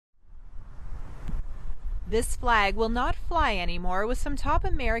This flag will not fly anymore with some top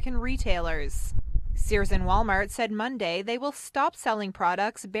American retailers. Sears and Walmart said Monday they will stop selling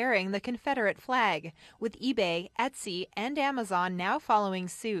products bearing the Confederate flag, with eBay, Etsy, and Amazon now following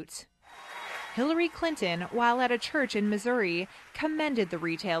suit. Hillary Clinton, while at a church in Missouri, commended the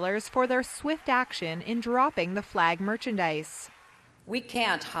retailers for their swift action in dropping the flag merchandise. We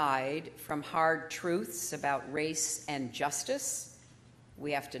can't hide from hard truths about race and justice.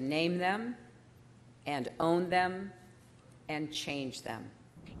 We have to name them and own them and change them.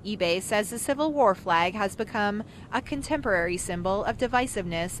 eBay says the Civil War flag has become a contemporary symbol of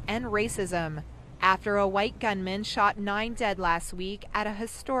divisiveness and racism after a white gunman shot 9 dead last week at a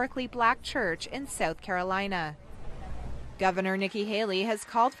historically black church in South Carolina. Governor Nikki Haley has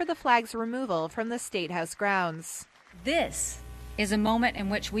called for the flag's removal from the State House grounds. This is a moment in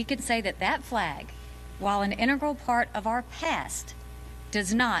which we can say that that flag, while an integral part of our past,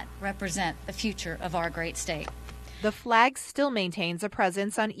 does not represent the future of our great state. The flag still maintains a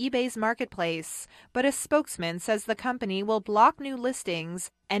presence on eBay's marketplace, but a spokesman says the company will block new listings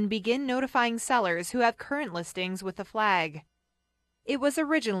and begin notifying sellers who have current listings with the flag. It was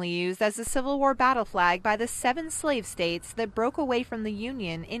originally used as a Civil War battle flag by the 7 slave states that broke away from the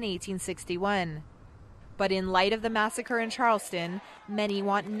Union in 1861. But in light of the massacre in Charleston, many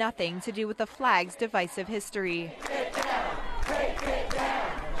want nothing to do with the flag's divisive history.